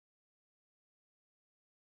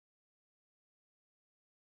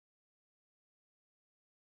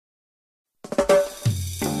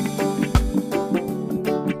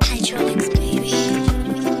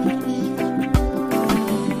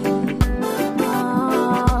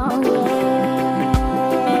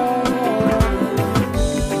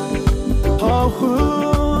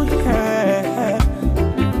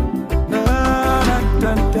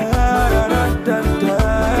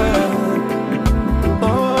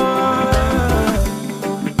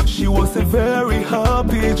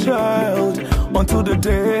happy child until the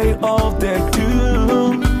day of their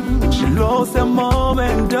doom. She lost her mom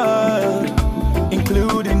and dad,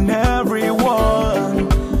 including everyone.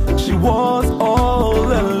 She was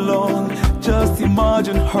all alone. Just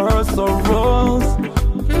imagine her sorrows.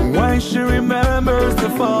 When she remembers the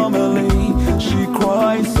family, she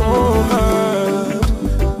cries so hurt.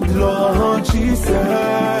 Lord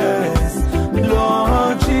Jesus,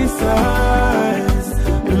 Lord Jesus,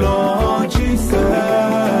 Lord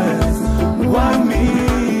Jesus, why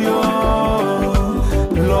me, oh?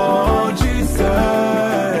 Lord Jesus,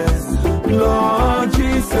 Lord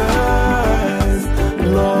Jesus,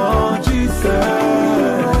 Lord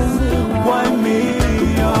Jesus, why me,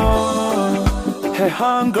 oh? Her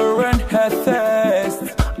hunger and her thirst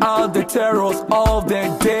are the terrors of the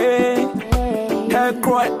day. Her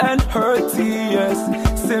cry and her tears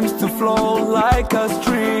seems to flow like a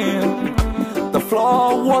stream. The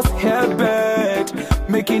floor was her bed,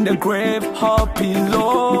 making the grave her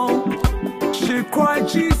pillow. She cried,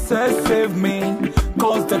 Jesus save me,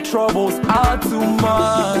 cause the troubles are too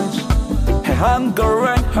much. Her hunger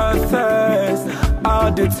and her thirst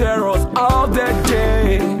are the terrors of the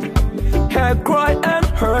day. Her cry and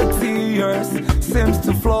her tears seems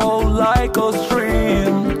to flow like a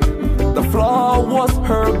stream. The floor was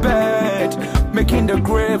her bed, making the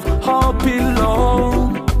grave her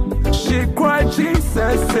pillow. She cried,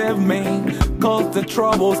 Jesus save me, cause the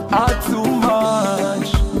troubles are too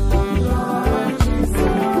much.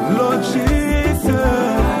 Lord Jesus,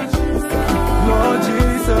 Lord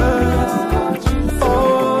Jesus,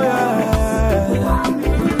 oh yeah.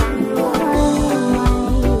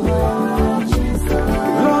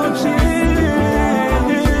 Lord Jesus,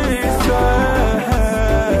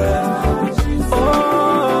 oh,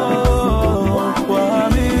 why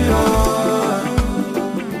me, oh.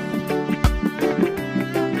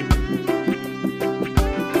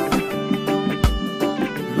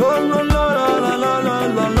 Lord, Lord, Lord, Lord, Lord,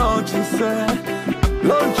 Lord, Lord Jesus,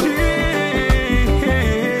 Lord Jesus,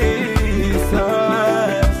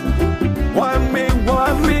 why me, why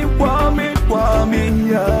me, why me, why me,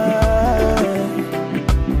 yeah.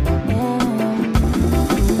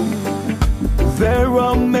 There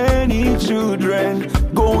are many children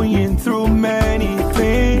going through many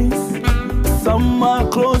things. Some are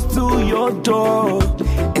close to your door,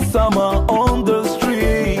 and some are on the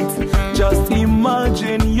street. Just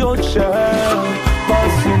imagine your child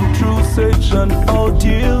passing through such an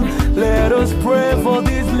ordeal. Let us pray for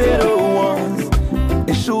these little ones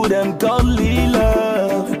and show them godly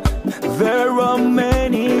love. There are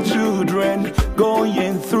many children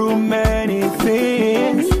going through many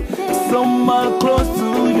things. Some are close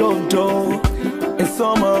to your door, and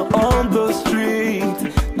some are on the street.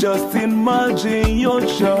 Just imagine your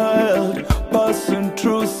child passing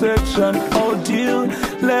through such an ordeal.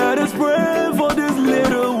 Let us pray for these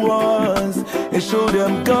little ones and show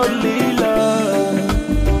them godly love.